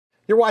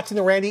You're watching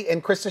the Randy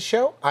and Christa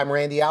show. I'm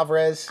Randy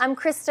Alvarez. I'm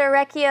Christa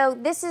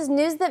Recchio. This is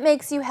News That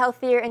Makes You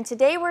Healthier, and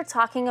today we're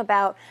talking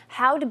about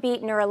how to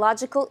beat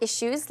neurological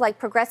issues like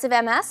progressive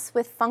MS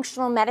with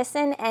functional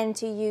medicine and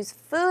to use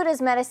food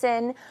as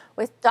medicine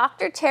with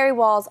Dr. Terry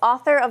Wahls,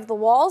 author of the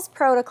Wahls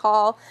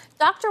Protocol.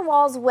 Dr.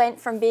 Wahls went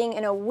from being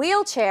in a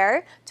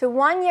wheelchair to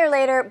 1 year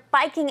later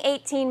biking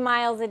 18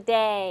 miles a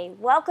day.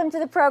 Welcome to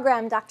the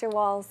program, Dr.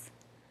 Wahls.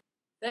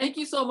 Thank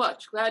you so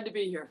much. Glad to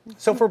be here.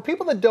 So for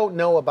people that don't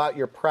know about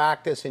your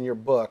practice and your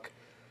book,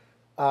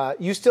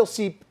 you still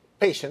see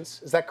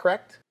patients, is that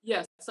correct?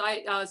 Yes,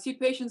 I see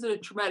patients in a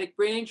traumatic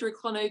brain injury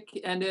clinic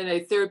and in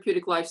a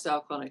therapeutic lifestyle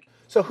clinic.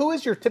 So who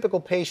is your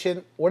typical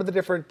patient? What are the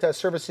different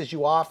services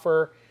you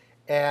offer?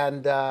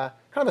 And kind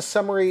of a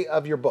summary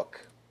of your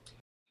book.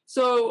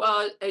 So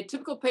a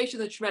typical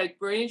patient in the traumatic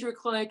brain injury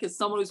clinic is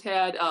someone who's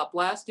had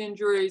blast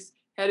injuries,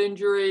 head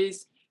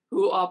injuries,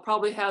 who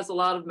probably has a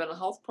lot of mental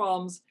health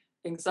problems,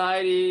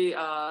 anxiety,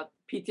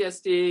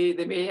 PTSD.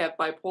 They may have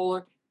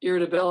bipolar,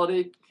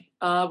 irritability.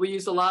 We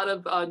use a lot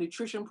of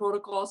nutrition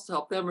protocols to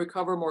help them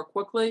recover more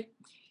quickly.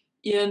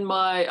 In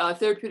my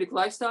therapeutic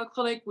lifestyle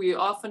clinic, we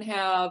often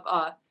have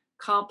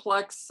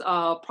complex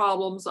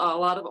problems, a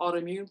lot of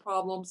autoimmune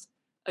problems,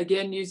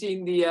 again,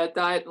 using the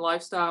diet and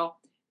lifestyle.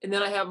 And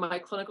then I have my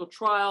clinical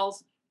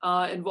trials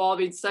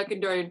involving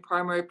secondary and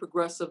primary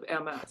progressive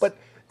MS. But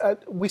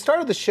we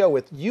started the show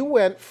with, you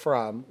went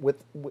from,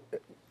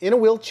 in a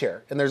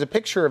wheelchair, and there's a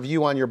picture of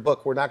you on your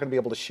book we're not going to be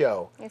able to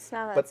show,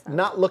 but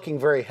not looking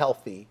very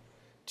healthy,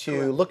 to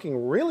Correct.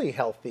 looking really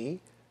healthy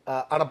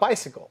on a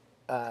bicycle.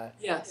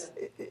 Yes.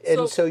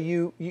 And so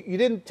you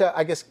didn't,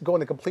 I guess, go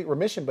into complete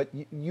remission, but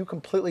you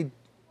completely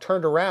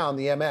turned around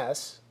the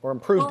MS, or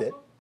improved it.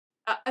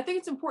 I think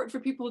it's important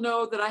for people to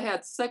know that I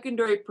had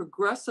secondary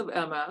progressive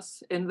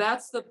MS, and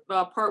that's the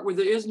part where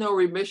there is no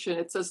remission.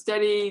 It's a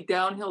steady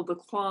downhill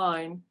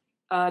decline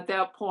at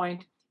that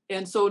point.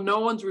 And so no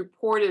one's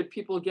reported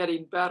people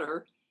getting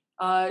better.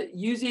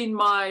 Using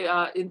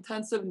my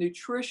intensive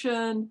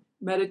nutrition,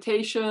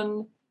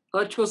 meditation,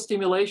 electrical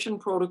stimulation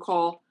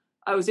protocol,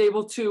 I was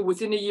able to,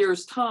 within a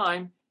year's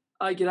time,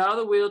 get out of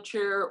the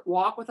wheelchair,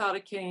 walk without a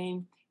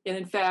cane, and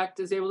in fact,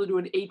 is able to do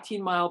an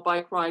 18-mile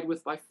bike ride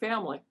with my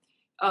family.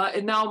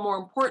 And now, more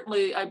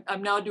importantly,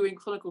 I'm now doing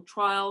clinical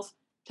trials,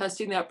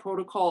 testing that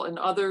protocol in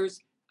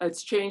others.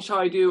 It's changed how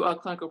I do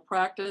clinical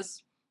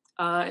practice.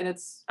 And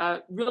it's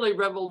really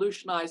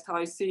revolutionized how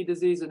I see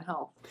disease and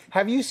health.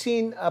 Have you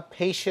seen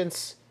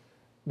patients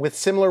with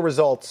similar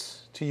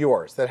results to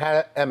yours that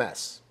had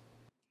MS?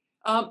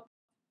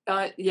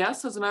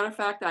 Yes, as a matter of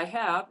fact, I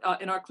have.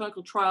 In our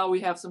clinical trial,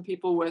 we have some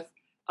people with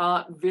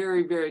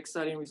very, very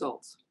exciting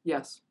results.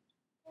 Yes.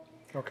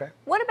 Okay.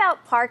 What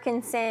about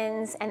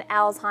Parkinson's and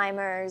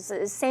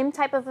Alzheimer's? Same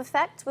type of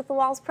effect with the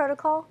Wahls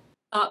Protocol?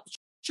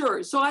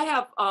 Sure. So I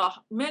have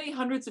many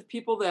hundreds of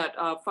people that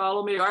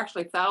follow me, or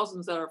actually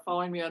thousands that are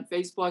following me on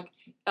Facebook.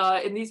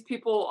 And these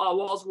people,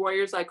 Wahls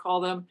Warriors, I call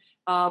them,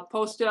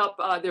 post up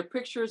their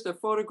pictures, their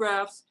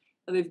photographs.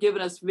 They've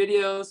given us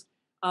videos.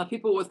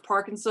 People with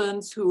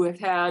Parkinson's who have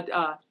had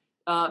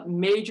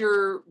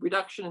major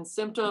reduction in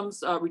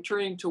symptoms,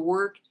 returning to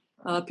work.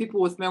 People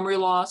with memory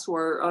loss who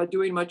are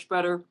doing much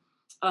better.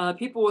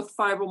 People with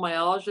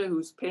fibromyalgia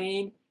whose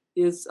pain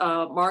is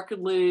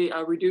markedly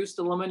reduced,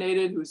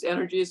 eliminated, whose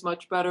energy is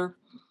much better.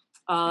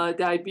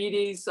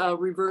 Diabetes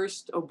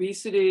reversed,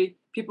 obesity.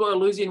 People are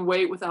losing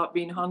weight without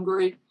being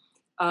hungry.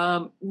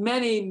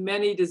 Many,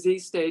 many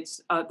disease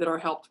states that are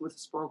helped with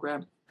this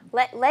program.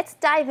 Let's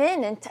dive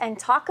in and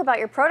talk about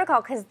your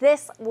protocol, because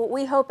what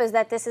we hope is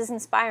that this is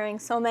inspiring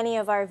so many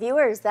of our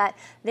viewers that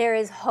there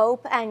is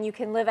hope and you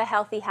can live a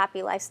healthy,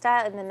 happy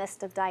lifestyle in the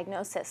midst of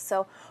diagnosis.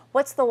 So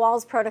what's the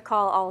Wahls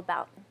Protocol all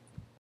about?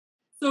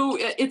 So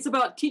it's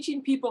about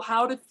teaching people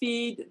how to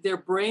feed their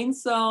brain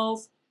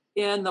cells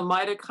and the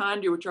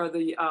mitochondria, which are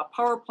the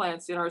power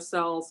plants in our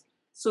cells,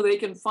 so they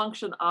can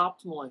function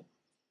optimally.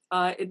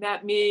 And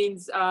that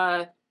means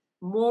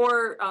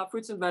more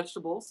fruits and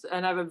vegetables,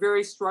 and I have a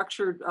very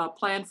structured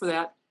plan for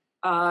that.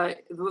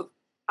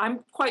 I'm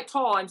quite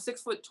tall. I'm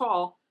 6 foot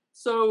tall,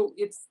 so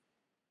it's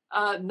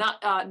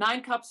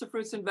 9 cups of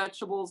fruits and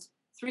vegetables,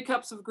 3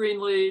 cups of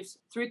green leaves,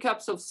 3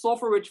 cups of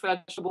sulfur-rich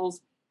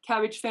vegetables,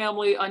 cabbage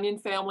family, onion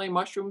family,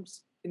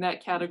 mushrooms in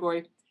that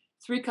category,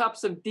 3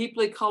 cups of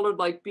deeply colored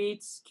like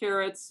beets,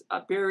 carrots,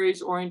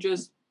 berries,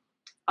 oranges,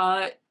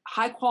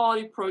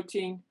 high-quality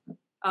protein.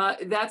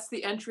 That's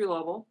the entry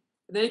level.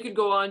 Then you could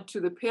go on to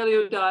the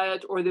paleo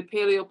diet or the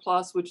paleo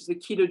plus, which is the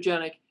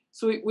ketogenic.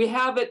 So we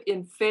have it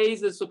in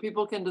phases so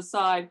people can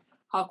decide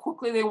how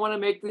quickly they want to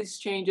make these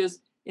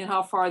changes and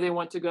how far they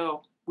want to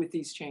go with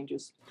these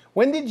changes.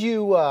 When did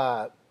you,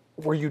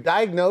 were you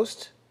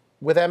diagnosed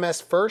with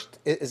MS first?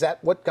 Is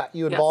that what got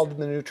you involved in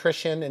the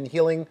nutrition and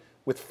healing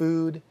with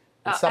food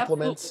and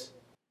supplements?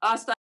 I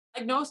was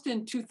diagnosed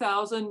in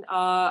 2000.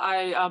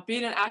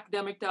 Being an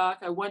academic doc,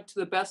 I went to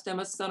the best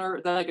MS center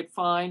that I could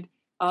find,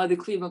 the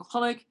Cleveland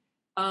Clinic.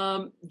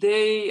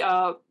 They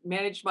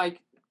managed my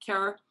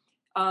care.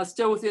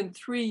 Still within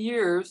 3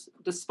 years,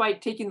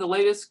 despite taking the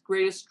latest,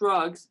 greatest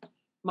drugs,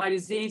 my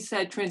disease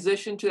had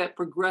transitioned to that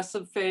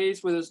progressive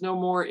phase where there's no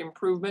more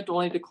improvement,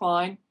 only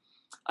decline.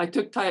 I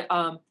took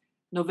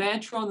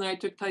Novantrone, then I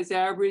took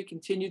Tysabri,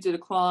 continued to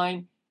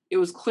decline. It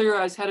was clear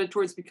I was headed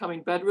towards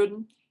becoming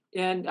bedridden.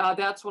 And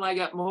that's when I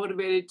got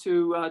motivated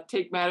to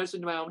take matters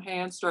into my own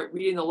hands, start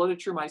reading the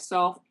literature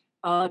myself,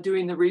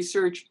 doing the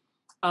research,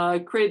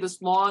 created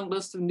this long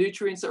list of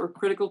nutrients that were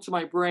critical to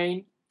my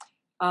brain.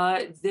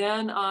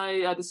 Then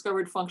I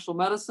discovered functional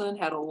medicine,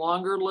 had a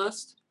longer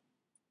list.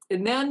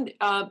 And then,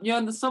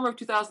 in the summer of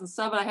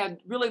 2007, I had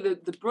really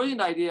the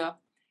brilliant idea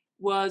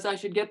was I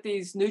should get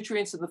these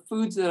nutrients in the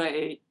foods that I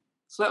ate.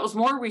 So that was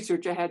more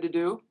research I had to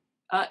do.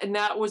 And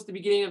that was the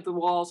beginning of the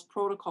Wahls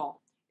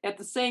protocol. At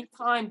the same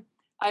time,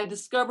 I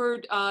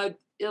discovered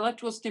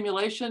electrical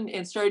stimulation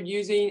and started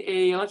using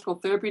an electrical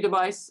therapy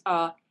device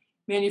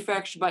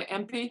manufactured by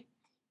MP.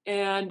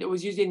 And it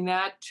was using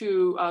that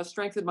to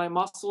strengthen my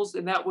muscles.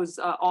 And that was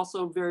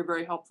also very,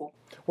 very helpful.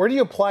 Where do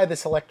you apply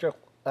this electrical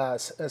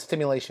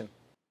stimulation?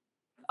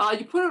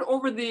 You put it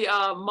over the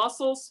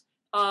muscles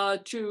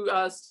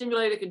to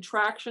stimulate a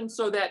contraction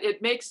so that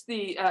it makes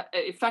the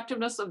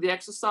effectiveness of the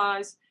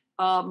exercise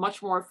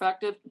much more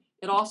effective.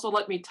 It also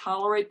let me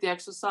tolerate the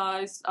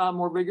exercise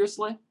more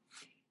vigorously.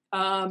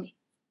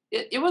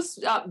 It was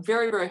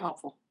very, very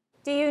helpful.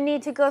 Do you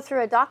need to go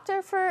through a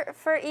doctor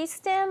for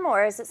e-stim,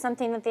 or is it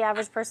something that the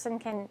average person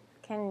can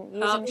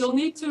use? You'll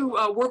need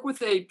to work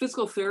with a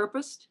physical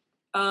therapist.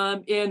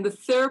 And the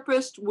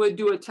therapist would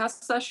do a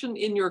test session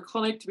in your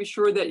clinic to be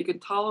sure that you can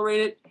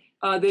tolerate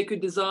it. They could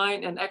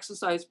design an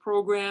exercise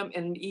program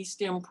and an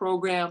e-stim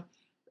program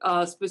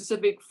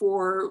specific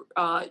for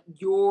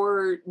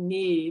your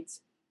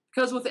needs.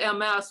 Because with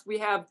MS,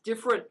 we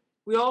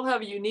all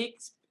have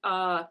unique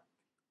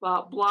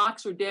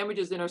blocks or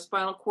damages in our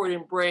spinal cord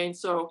and brain.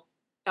 So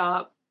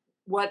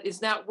what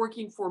is not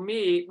working for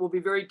me will be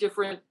very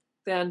different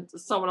than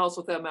someone else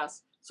with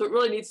MS. So it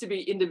really needs to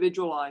be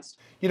individualized.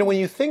 When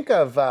you think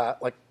of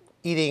like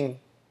eating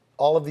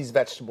all of these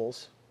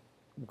vegetables,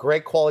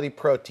 great quality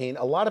protein,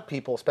 a lot of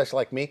people, especially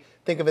like me,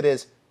 think of it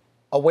as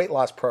a weight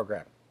loss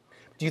program.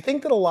 Do you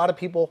think that a lot of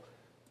people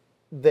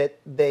that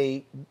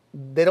they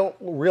don't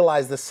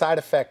realize the side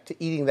effect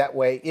to eating that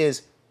way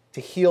is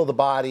to heal the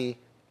body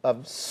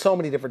of so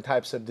many different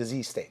types of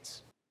disease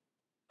states?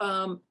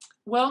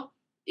 Well,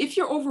 if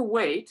you're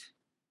overweight,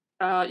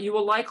 you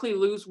will likely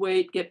lose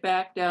weight, get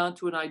back down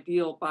to an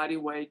ideal body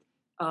weight,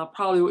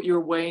 probably what you're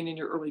weighing in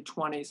your early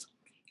 20s.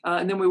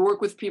 And then we work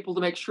with people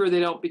to make sure they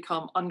don't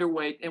become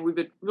underweight, and we've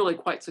been really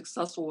quite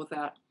successful with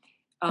that.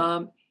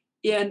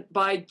 And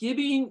by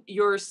giving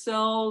your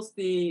cells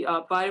the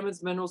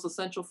vitamins, minerals,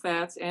 essential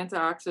fats,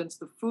 antioxidants,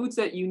 the foods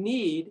that you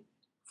need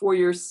for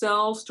your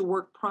cells to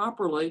work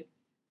properly,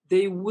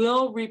 they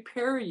will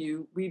repair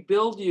you,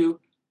 rebuild you,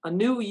 a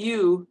new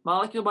you,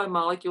 molecule by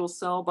molecule,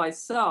 cell by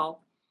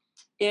cell.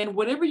 And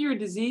whatever your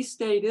disease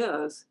state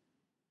is,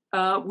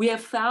 we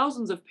have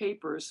thousands of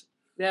papers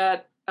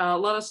that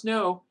let us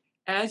know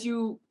as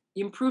you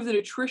improve the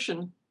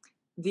nutrition,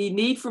 the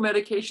need for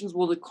medications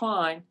will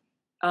decline,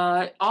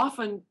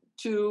 often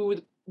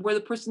to where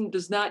the person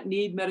does not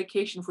need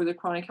medication for their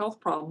chronic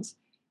health problems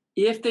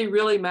if they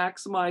really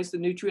maximize the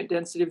nutrient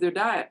density of their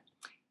diet.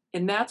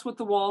 And that's what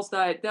the Wahls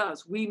diet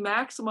does. We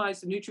maximize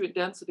the nutrient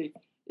density.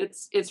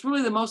 It's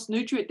really the most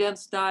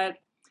nutrient-dense diet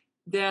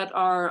that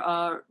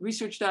our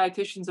research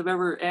dietitians have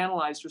ever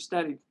analyzed or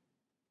studied.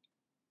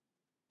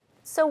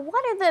 So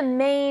what are the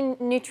main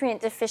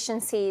nutrient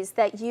deficiencies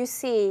that you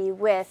see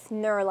with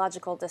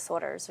neurological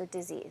disorders or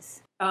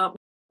disease?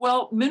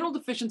 Well, mineral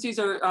deficiencies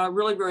are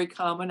really very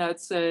common. I'd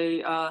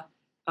say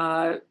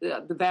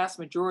the vast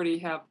majority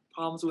have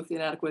problems with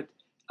inadequate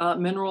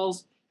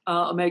minerals.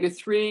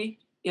 Omega-3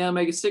 and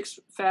omega-6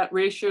 fat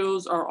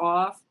ratios are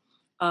off.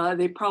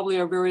 They probably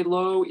are very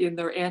low in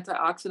their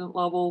antioxidant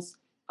levels,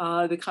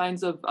 the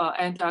kinds of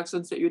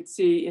antioxidants that you'd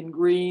see in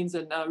greens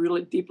and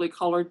really deeply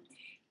colored.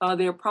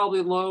 They're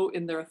probably low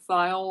in their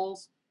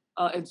thiols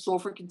and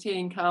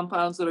sulfur-containing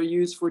compounds that are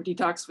used for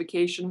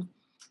detoxification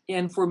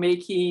and for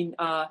making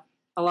a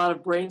lot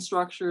of brain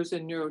structures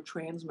and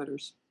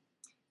neurotransmitters.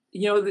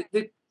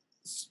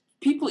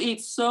 People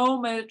eat so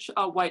much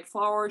white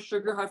flour,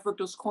 sugar, high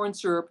fructose corn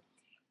syrup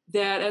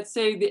that, let's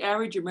say, the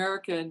average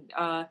American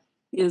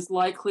is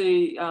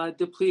likely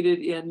depleted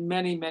in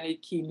many, many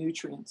key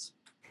nutrients.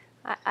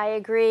 I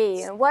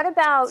agree. What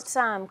about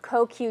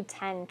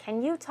CoQ10?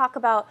 Can you talk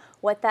about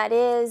what that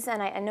is?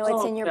 And I know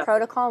it's in your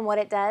protocol and what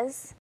it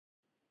does.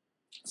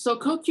 So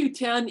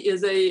CoQ10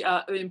 is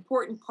an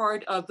important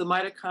part of the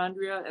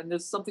mitochondria, and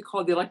there's something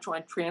called the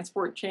electron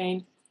transport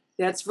chain.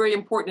 That's very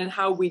important in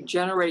how we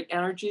generate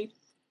energy.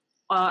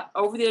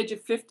 Over the age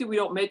of 50, we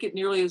don't make it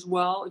nearly as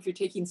well. If you're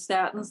taking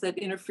statins, that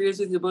interferes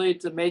with the ability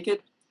to make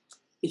it.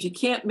 If you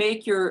can't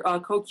make your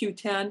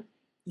CoQ10,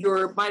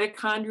 your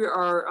mitochondria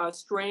are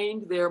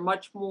strained. They're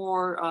much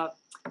more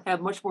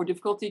have much more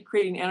difficulty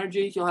creating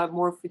energy. You'll have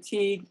more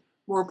fatigue,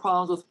 more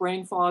problems with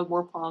brain fog,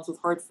 more problems with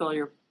heart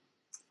failure.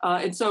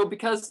 And so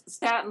because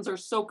statins are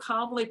so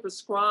commonly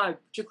prescribed,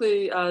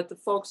 particularly to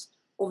folks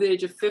over the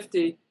age of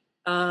 50,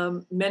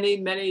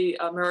 Many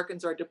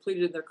Americans are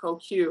depleted in their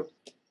CoQ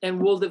and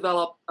will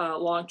develop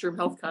long-term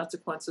health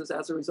consequences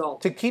as a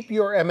result. To keep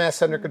your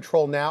MS under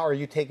control now, are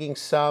you taking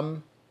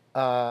some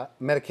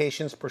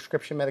medications,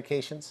 prescription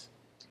medications?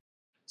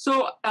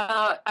 So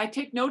I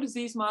take no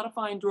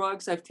disease-modifying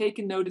drugs. I've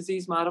taken no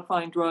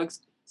disease-modifying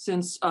drugs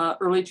since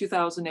early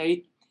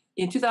 2008.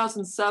 In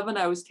 2007,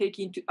 I was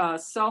taking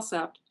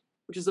Cellcept,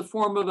 which is a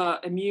form of an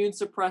immune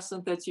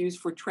suppressant that's used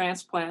for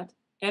transplant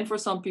and for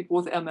some people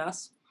with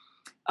MS.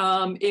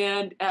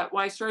 When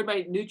I started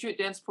my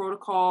nutrient-dense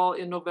protocol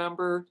in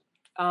November,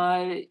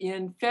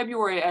 in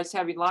February, I was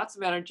having lots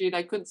of energy and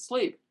I couldn't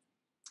sleep.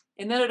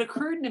 And then it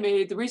occurred to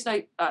me, the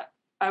reason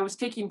I was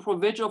taking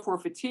Provigil for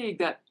fatigue,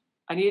 that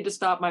I needed to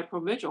stop my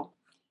Provigil.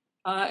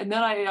 And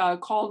then I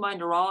called my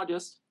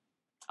neurologist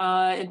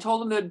and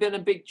told him there had been a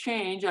big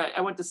change.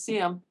 I went to see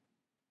him.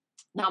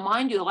 Now,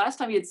 mind you, the last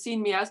time he had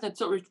seen me, I was in a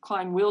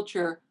tilt-recline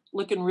wheelchair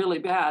looking really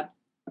bad.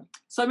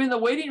 So I'm in the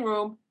waiting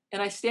room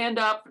and I stand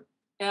up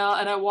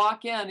and I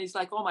walk in. He's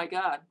like, oh my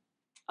God.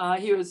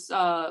 He was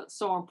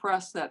so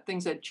impressed that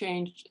things had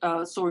changed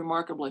so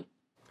remarkably.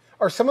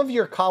 Are some of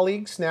your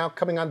colleagues now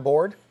coming on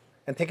board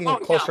and taking a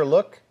closer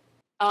look?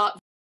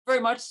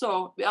 Very much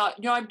so.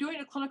 I'm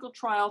doing a clinical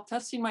trial,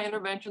 testing my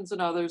interventions and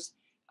others.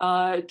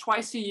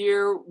 Twice a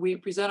year, we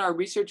present our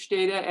research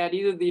data at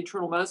either the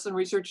Internal Medicine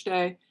Research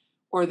Day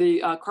or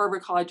the Carver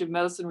College of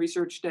Medicine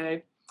Research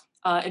Day.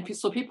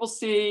 So people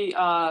see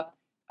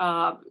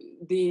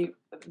the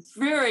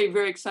very,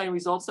 very exciting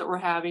results that we're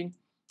having.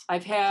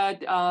 I've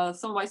had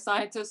some of my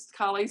scientist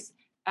colleagues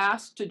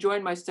ask to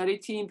join my study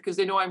team because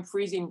they know I'm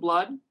freezing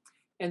blood.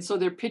 And so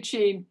they're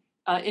pitching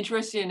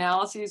interesting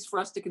analyses for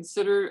us to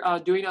consider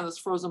doing on this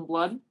frozen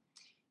blood.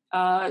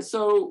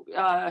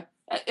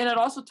 And I'd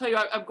also tell you,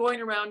 I'm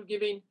going around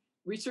giving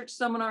research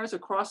seminars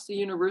across the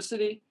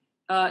university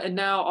and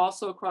now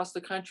also across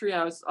the country.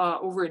 I was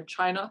over in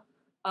China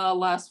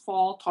last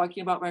fall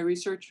talking about my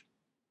research.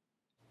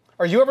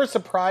 Are you ever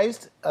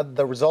surprised at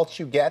the results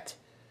you get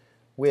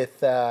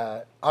with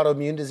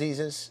autoimmune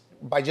diseases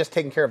by just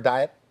taking care of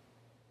diet,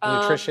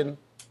 nutrition,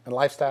 and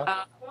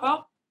lifestyle?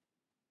 Well,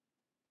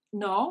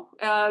 no.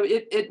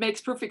 It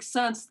makes perfect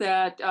sense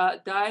that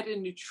diet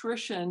and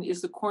nutrition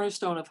is the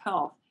cornerstone of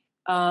health.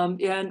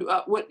 And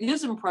what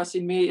is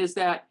impressing me is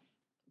that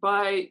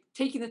by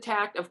taking the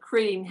tack of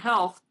creating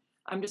health,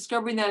 I'm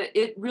discovering that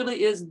it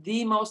really is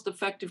the most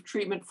effective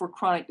treatment for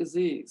chronic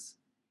disease.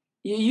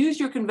 You use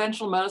your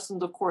conventional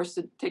medicines, of course,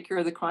 to take care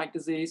of the chronic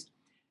disease.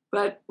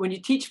 But when you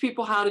teach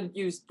people how to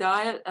use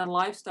diet and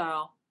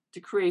lifestyle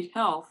to create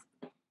health,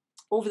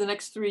 over the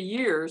next 3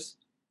 years,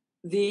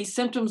 the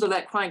symptoms of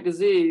that chronic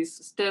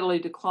disease steadily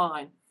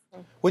decline.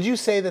 Would you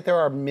say that there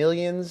are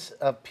millions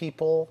of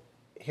people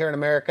here in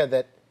America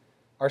that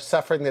are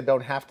suffering that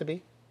don't have to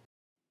be?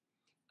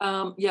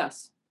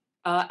 Yes,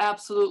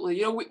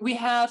 absolutely. We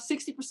have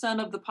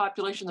 60% of the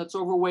population that's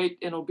overweight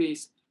and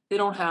obese. They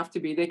don't have to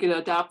be. They could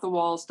adopt the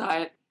Wahls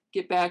diet,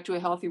 get back to a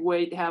healthy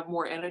weight, have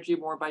more energy,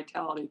 more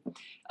vitality.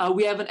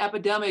 We have an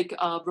epidemic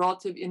of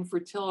relative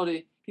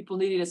infertility, people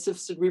needing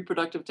assisted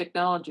reproductive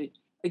technology.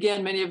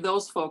 Again, many of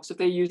those folks, if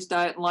they use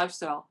diet and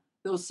lifestyle,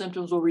 those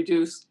symptoms will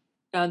reduce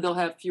and they'll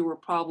have fewer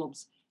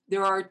problems.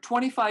 There are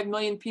 25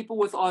 million people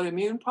with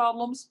autoimmune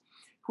problems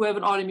who have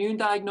an autoimmune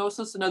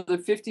diagnosis, another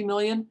 50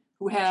 million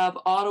who have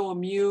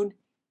autoimmune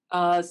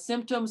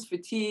symptoms,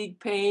 fatigue,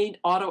 pain,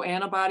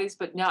 autoantibodies,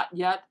 but not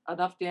yet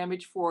enough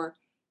damage for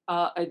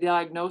a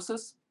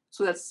diagnosis.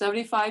 So that's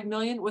 75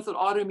 million with an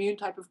autoimmune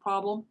type of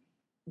problem.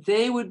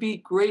 They would be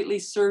greatly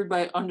served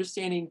by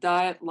understanding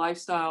diet,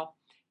 lifestyle,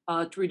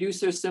 to reduce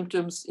their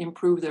symptoms,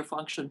 improve their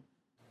function.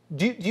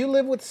 Do you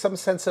live with some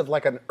sense of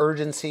like an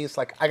urgency? It's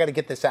like, I got to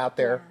get this out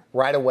there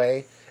right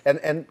away.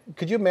 And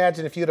could you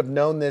imagine if you'd have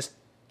known this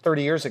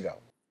 30 years ago?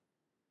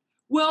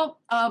 Well,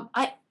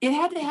 it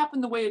had to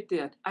happen the way it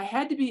did. I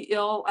had to be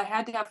ill. I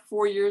had to have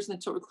 4 years in a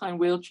tilt-recline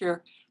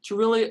wheelchair to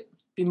really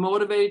be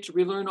motivated to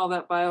relearn all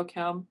that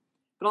biochem.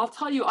 But I'll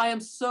tell you, I am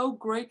so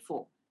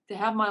grateful to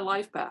have my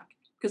life back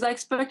because I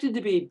expected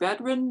to be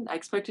bedridden. I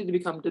expected to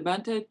become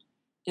demented.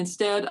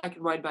 Instead, I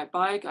can ride my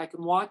bike. I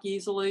can walk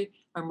easily.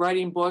 I'm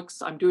writing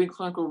books. I'm doing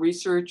clinical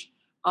research.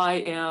 I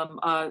am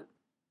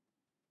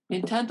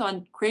intent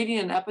on creating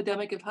an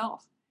epidemic of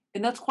health.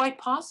 And that's quite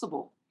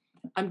possible.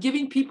 I'm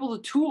giving people the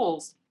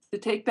tools to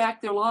take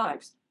back their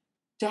lives,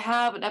 to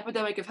have an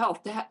epidemic of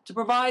health, to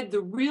provide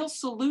the real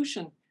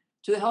solution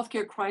to the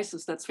healthcare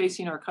crisis that's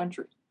facing our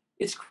country.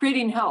 It's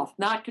creating health,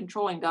 not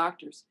controlling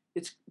doctors.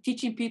 It's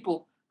teaching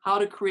people how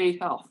to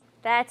create health.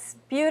 That's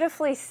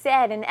beautifully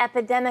said, an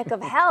epidemic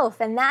of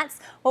health, and that's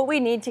what we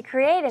need to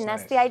create, and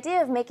that's the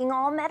idea of making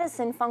all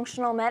medicine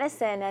functional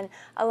medicine and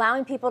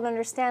allowing people to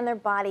understand their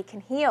body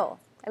can heal.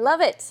 I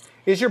love it.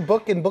 Is your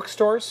book in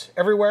bookstores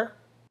everywhere?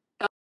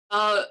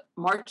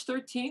 March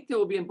 13th, it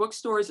will be in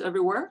bookstores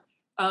everywhere.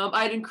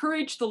 I'd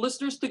encourage the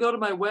listeners to go to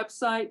my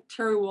website,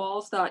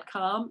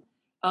 terrywahls.com,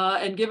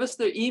 and give us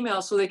their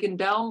email so they can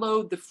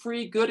download the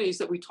free goodies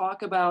that we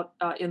talk about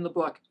in the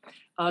book.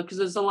 Because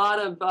there's a lot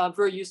of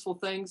very useful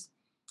things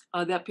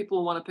that people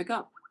will want to pick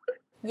up.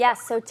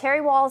 Yes, so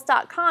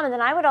terrywalls.com, and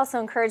then I would also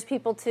encourage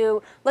people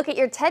to look at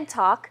your TED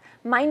Talk,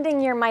 Minding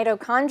Your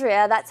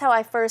Mitochondria. That's how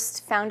I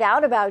first found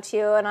out about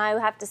you, and I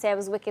have to say I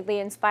was wickedly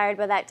inspired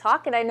by that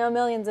talk, and I know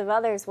millions of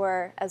others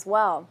were as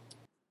well.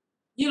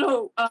 You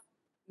know,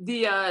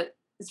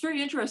 it's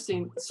very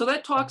interesting. So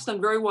that talk's done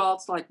very well.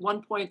 It's like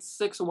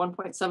 1.6 or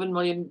 1.7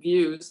 million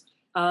views.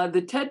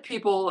 The TED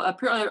people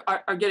apparently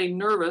are getting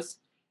nervous.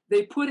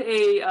 They put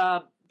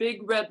a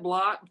big red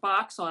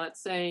box on it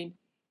saying,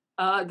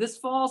 this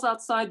falls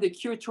outside the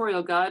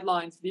curatorial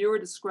guidelines, viewer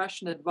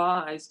discretion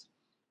advised.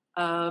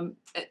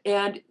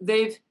 And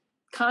they've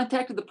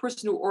contacted the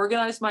person who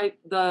organized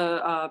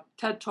the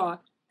TED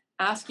Talk,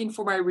 asking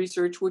for my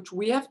research, which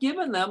we have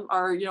given them,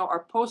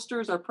 our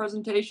posters, our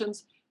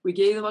presentations. We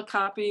gave them a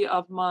copy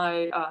of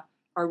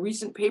our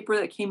recent paper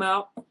that came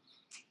out.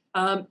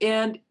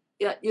 And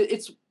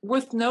it's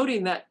worth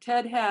noting that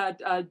TED had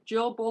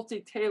Jill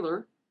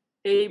Bolte-Taylor,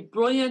 a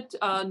brilliant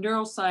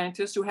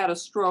neuroscientist who had a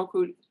stroke,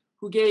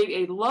 who gave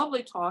a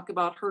lovely talk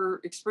about her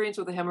experience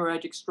with a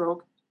hemorrhagic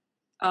stroke.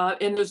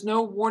 And there's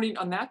no warning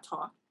on that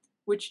talk,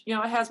 which, it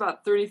has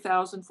about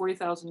 30,000,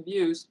 40,000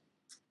 views.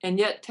 And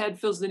yet TED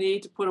feels the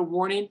need to put a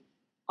warning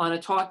on a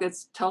talk that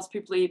tells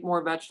people to eat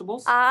more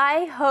vegetables.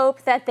 I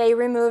hope that they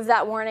remove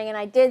that warning, and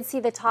I did see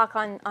the talk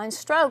on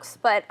strokes,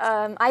 but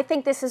I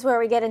think this is where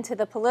we get into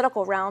the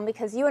political realm,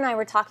 because you and I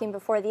were talking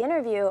before the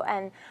interview,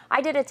 and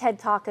I did a TED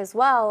Talk as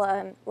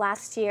well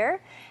last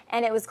year,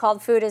 and it was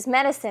called Food as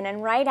Medicine,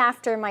 and right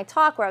after my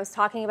talk where I was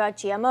talking about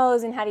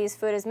GMOs and how to use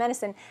food as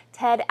medicine,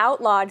 TED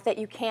outlawed that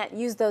you can't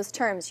use those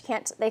terms. You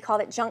can't, they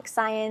called it junk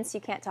science,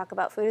 you can't talk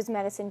about food as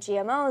medicine,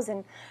 GMOs,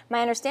 and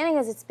my understanding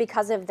is it's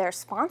because of their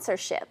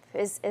sponsorship.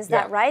 Is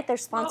that right? Their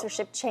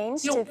sponsorship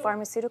changed to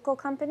pharmaceutical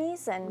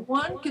companies? And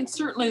one can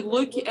certainly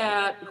look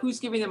at who's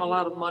giving them a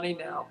lot of money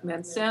now.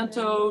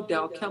 Monsanto,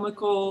 Dow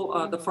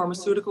Chemical, the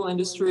pharmaceutical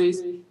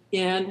industries.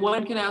 And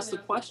one can ask the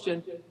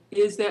question,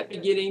 is that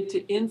beginning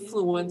to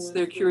influence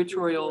their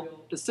curatorial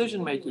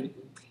decision-making?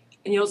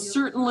 And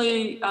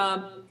certainly,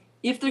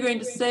 if they're going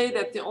to say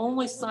that the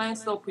only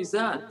science they'll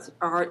present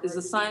is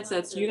a science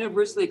that's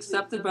universally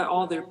accepted by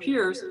all their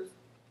peers,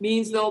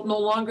 means they'll no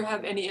longer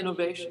have any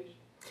innovation.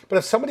 But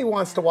if somebody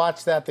wants to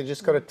watch that, they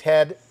just go to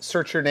TED,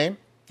 search your name.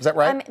 Is that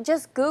right?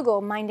 Just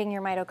Google Minding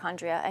Your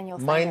Mitochondria and you'll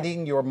find it.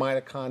 Minding Your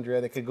Mitochondria.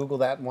 They could Google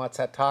that and watch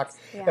that talk.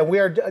 Yeah. And we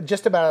are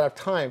just about out of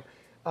time.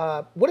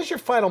 What is your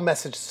final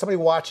message to somebody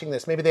watching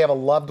this? Maybe they have a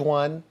loved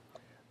one.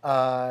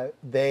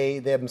 They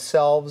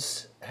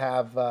themselves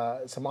have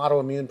some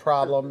autoimmune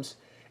problems.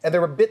 And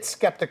they're a bit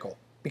skeptical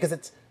because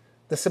it's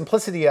the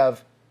simplicity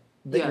of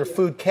that your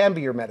food can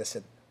be your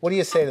medicine. What do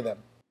you say to them?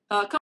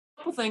 A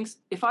couple things.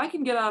 If I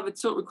can get out of a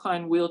tilt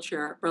recline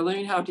wheelchair by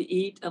learning how to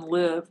eat and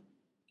live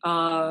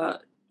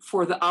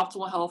for the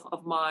optimal health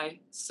of my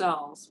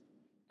cells,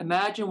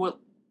 imagine what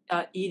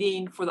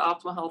eating for the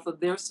optimal health of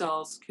their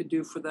cells could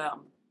do for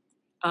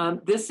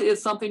them. This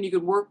is something you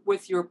could work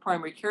with your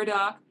primary care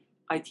doc.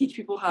 I teach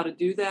people how to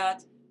do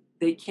that.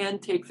 They can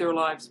take their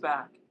lives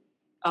back.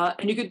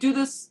 And you could do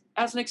this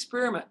as an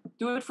experiment.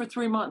 Do it for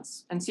 3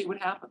 months and see what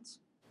happens.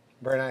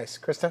 Very nice.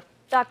 Christa?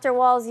 Dr.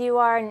 Wahls, you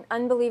are an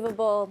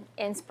unbelievable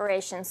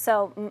inspiration.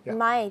 So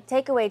my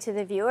takeaway to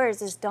the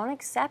viewers is don't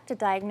accept a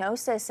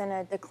diagnosis and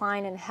a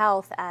decline in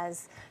health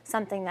as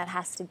something that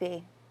has to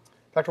be.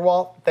 Dr.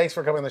 Wall, thanks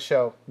for coming on the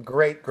show.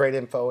 Great, great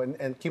info,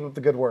 and keep up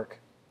the good work.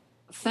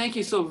 Thank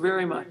you so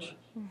very much.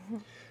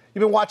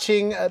 You've been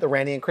watching the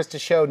Randy and Christa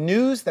Show,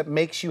 news that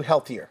makes you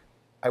healthier.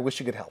 I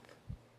wish you good health.